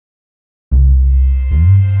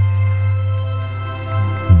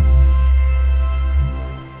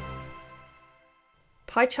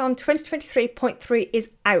PyCharm 2023.3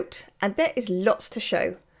 is out, and there is lots to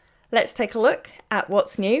show. Let's take a look at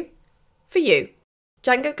what's new for you.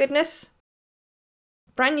 Django goodness,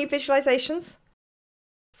 brand new visualizations,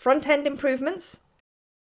 front-end improvements,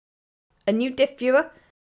 a new diff viewer,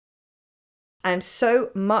 and so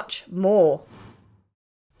much more.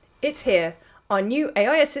 It's here. Our new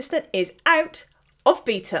AI assistant is out of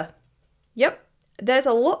beta. Yep, there's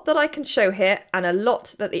a lot that I can show here and a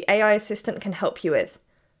lot that the AI assistant can help you with.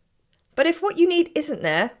 But if what you need isn't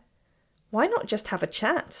there, why not just have a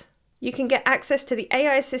chat? You can get access to the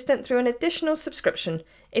AI assistant through an additional subscription.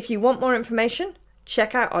 If you want more information,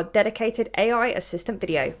 check out our dedicated AI assistant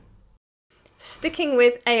video. Sticking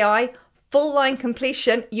with AI, full line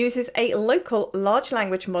completion uses a local large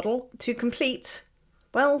language model to complete,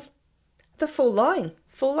 well, the full line.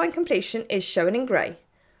 Full line completion is shown in grey.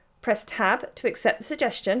 Press Tab to accept the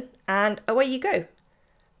suggestion and away you go.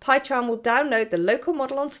 PyCharm will download the local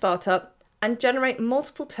model on startup and generate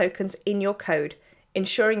multiple tokens in your code,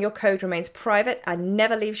 ensuring your code remains private and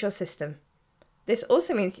never leaves your system. This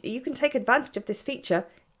also means you can take advantage of this feature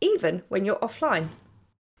even when you're offline.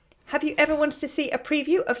 Have you ever wanted to see a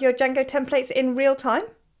preview of your Django templates in real time?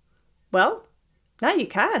 Well, now you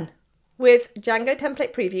can. With Django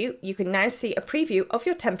Template Preview, you can now see a preview of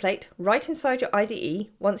your template right inside your IDE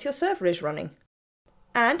once your server is running.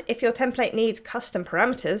 And if your template needs custom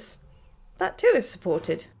parameters, that too is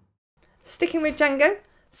supported. Sticking with Django,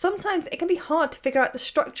 sometimes it can be hard to figure out the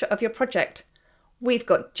structure of your project. We've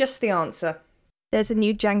got just the answer. There's a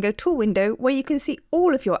new Django tool window where you can see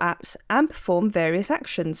all of your apps and perform various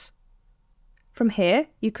actions. From here,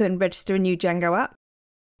 you can register a new Django app,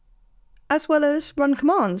 as well as run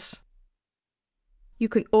commands. You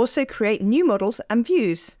can also create new models and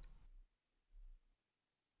views,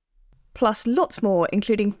 plus lots more,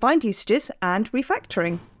 including find usages and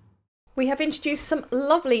refactoring. We have introduced some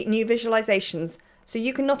lovely new visualizations, so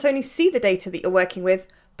you can not only see the data that you're working with,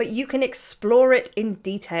 but you can explore it in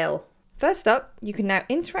detail. First up, you can now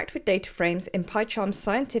interact with data frames in PyCharm's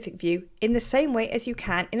scientific view in the same way as you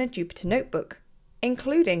can in a Jupyter notebook,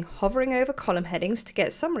 including hovering over column headings to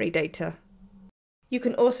get summary data. You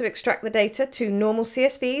can also extract the data to normal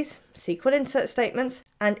CSVs, SQL insert statements,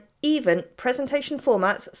 and even presentation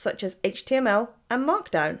formats such as HTML and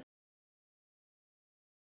Markdown.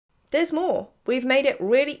 There's more. We've made it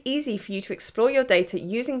really easy for you to explore your data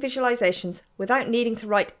using visualizations without needing to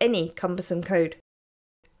write any cumbersome code.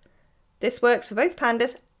 This works for both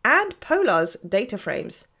Pandas and Polar's data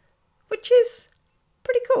frames, which is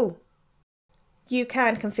pretty cool. You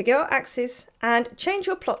can configure your axes and change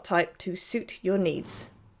your plot type to suit your needs.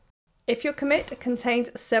 If your commit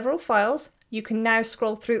contains several files, you can now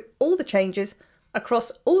scroll through all the changes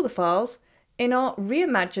across all the files in our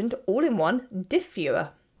reimagined all-in-one diff viewer.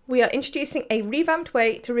 We are introducing a revamped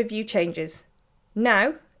way to review changes.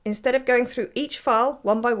 Now, instead of going through each file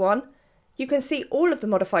one by one, you can see all of the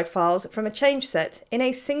modified files from a change set in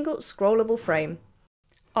a single scrollable frame.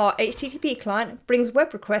 Our HTTP client brings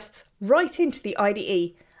web requests right into the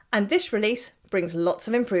IDE, and this release brings lots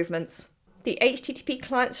of improvements. The HTTP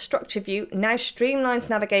client structure view now streamlines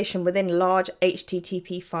navigation within large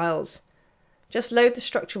HTTP files. Just load the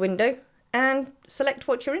structure window and select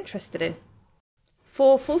what you're interested in.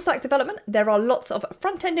 For full stack development, there are lots of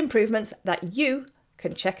front-end improvements that you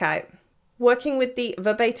can check out. Working with the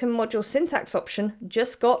verbatim module syntax option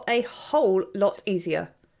just got a whole lot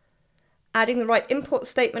easier. Adding the right import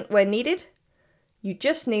statement where needed, you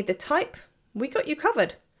just need the type, we got you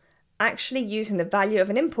covered. Actually using the value of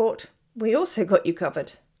an import, we also got you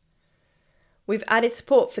covered. We've added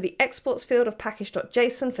support for the exports field of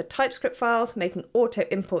package.json for TypeScript files, making auto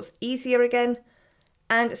imports easier again.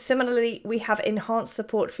 And similarly, we have enhanced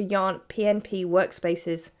support for Yarn PNP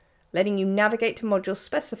workspaces, letting you navigate to modules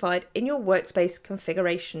specified in your workspace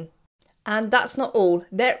configuration. And that's not all,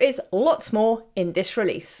 there is lots more in this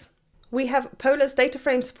release. We have Polar's data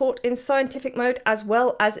frame support in scientific mode as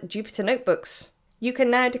well as Jupyter notebooks. You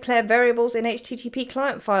can now declare variables in HTTP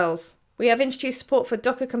client files. We have introduced support for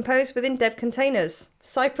Docker Compose within dev containers.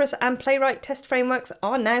 Cypress and Playwright test frameworks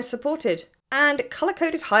are now supported. And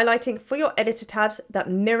color-coded highlighting for your editor tabs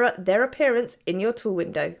that mirror their appearance in your tool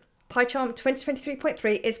window. PyCharm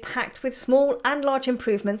 2023.3 is packed with small and large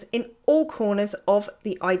improvements in all corners of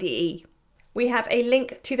the IDE. We have a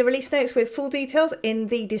link to the release notes with full details in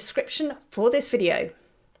the description for this video.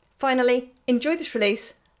 Finally, enjoy this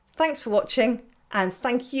release, thanks for watching, and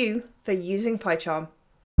thank you for using PyCharm.